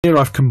Here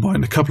I've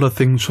combined a couple of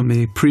things from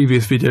the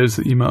previous videos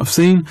that you might have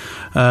seen.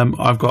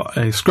 I've got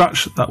a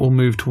scratch that will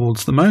move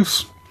towards the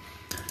mouse,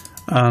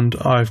 and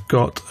I've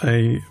got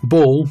a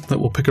ball that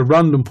will pick a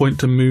random point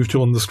to move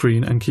to on the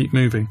screen and keep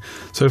moving.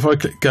 So if I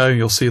click go,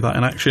 you'll see that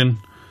in action.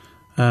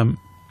 And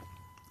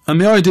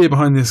the idea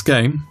behind this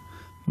game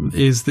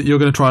is that you're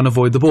going to try and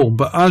avoid the ball,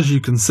 but as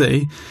you can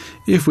see,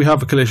 if we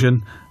have a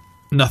collision,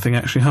 nothing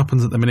actually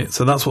happens at the minute.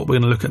 So that's what we're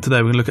going to look at today.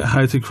 We're going to look at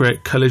how to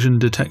create collision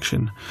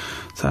detection.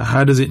 So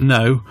how does it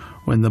know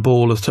when the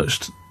ball has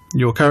touched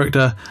your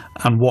character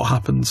and what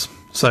happens?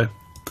 So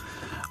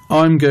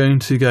I'm going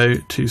to go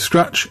to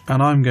scratch,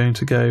 and I'm going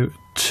to go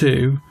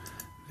to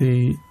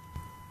the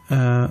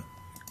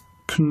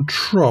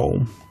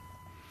control,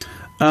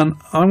 and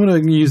I'm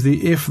going to use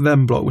the if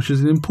then block, which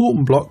is an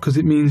important block because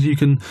it means you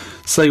can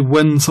say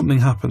when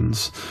something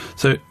happens.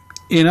 So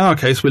in our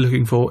case, we're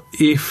looking for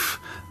if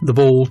the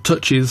ball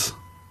touches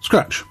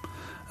scratch,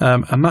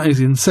 and that is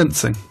in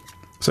sensing.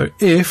 So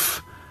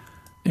if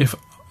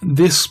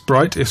this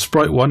sprite, if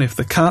sprite 1, if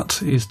the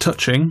cat is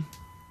touching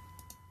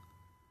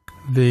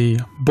the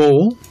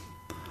ball,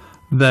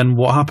 then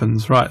what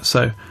happens? Right,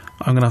 so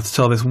I'm going to have to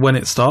tell this when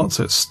it starts.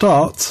 So it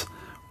starts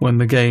when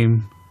the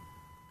game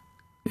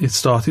is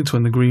started, so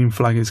when the green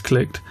flag is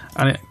clicked,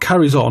 and it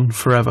carries on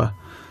forever.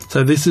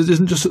 So this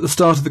isn't just at the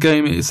start of the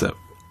game, it's at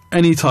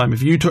any time.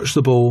 If you touch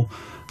the ball,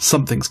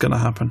 something's going to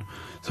happen.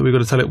 So we've got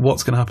to tell it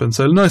what's going to happen.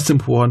 So a nice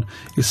simple one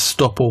is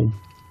stop all,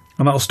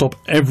 and that will stop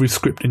every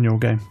script in your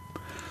game.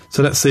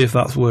 So let's see if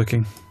that's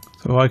working.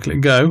 So if I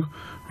click go,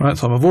 right,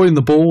 so I'm avoiding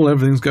the ball,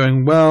 everything's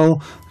going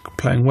well,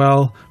 playing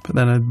well, but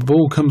then a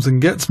ball comes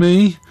and gets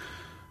me.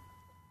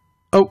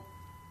 Oh,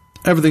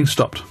 everything's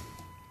stopped.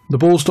 The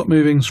ball stopped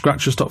moving,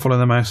 scratches stopped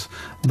following the mouse.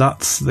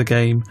 That's the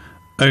game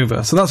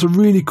over. So that's a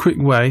really quick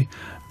way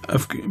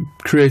of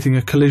creating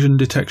a collision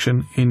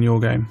detection in your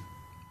game.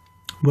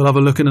 We'll have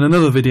a look in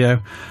another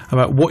video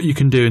about what you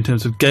can do in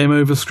terms of game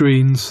over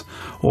screens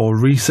or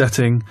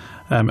resetting,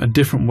 and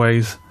different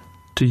ways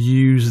to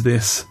use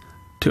this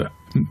to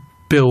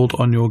build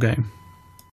on your game.